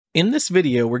In this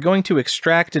video, we're going to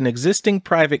extract an existing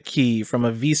private key from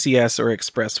a VCS or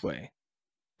expressway.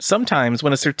 Sometimes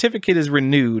when a certificate is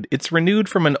renewed, it's renewed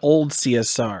from an old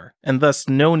CSR, and thus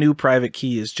no new private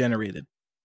key is generated.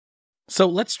 So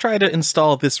let's try to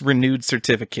install this renewed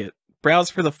certificate. Browse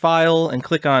for the file and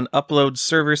click on Upload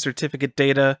Server Certificate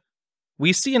Data.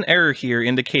 We see an error here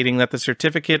indicating that the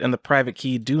certificate and the private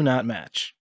key do not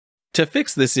match. To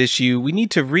fix this issue, we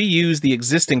need to reuse the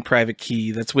existing private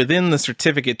key that's within the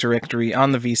certificate directory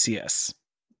on the VCS.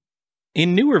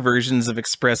 In newer versions of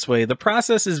Expressway, the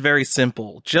process is very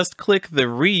simple. Just click the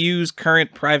Reuse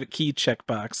Current Private Key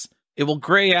checkbox. It will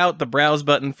gray out the Browse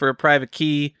button for a private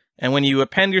key, and when you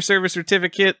append your server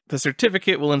certificate, the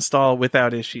certificate will install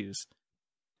without issues.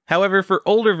 However, for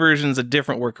older versions, a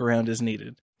different workaround is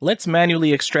needed. Let's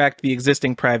manually extract the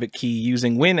existing private key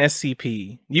using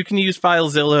WinSCP. You can use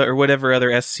FileZilla or whatever other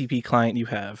SCP client you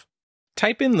have.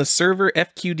 Type in the server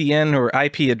FQDN or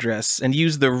IP address and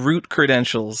use the root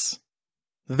credentials.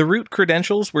 The root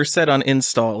credentials were set on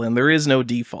install and there is no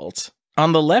default.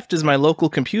 On the left is my local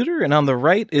computer and on the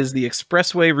right is the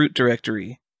Expressway root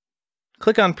directory.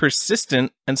 Click on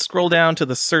Persistent and scroll down to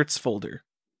the certs folder.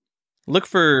 Look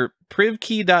for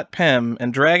privkey.pem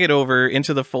and drag it over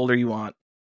into the folder you want.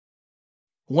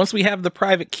 Once we have the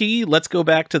private key, let's go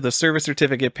back to the server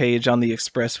certificate page on the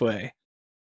Expressway.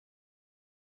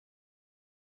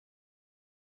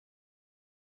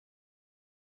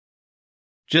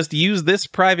 Just use this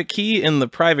private key in the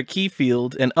private key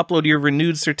field and upload your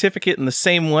renewed certificate in the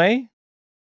same way.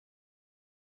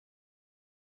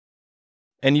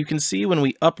 And you can see when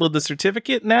we upload the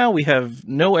certificate now, we have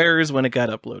no errors when it got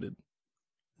uploaded.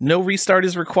 No restart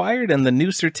is required and the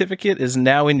new certificate is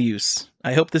now in use.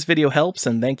 I hope this video helps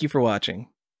and thank you for watching.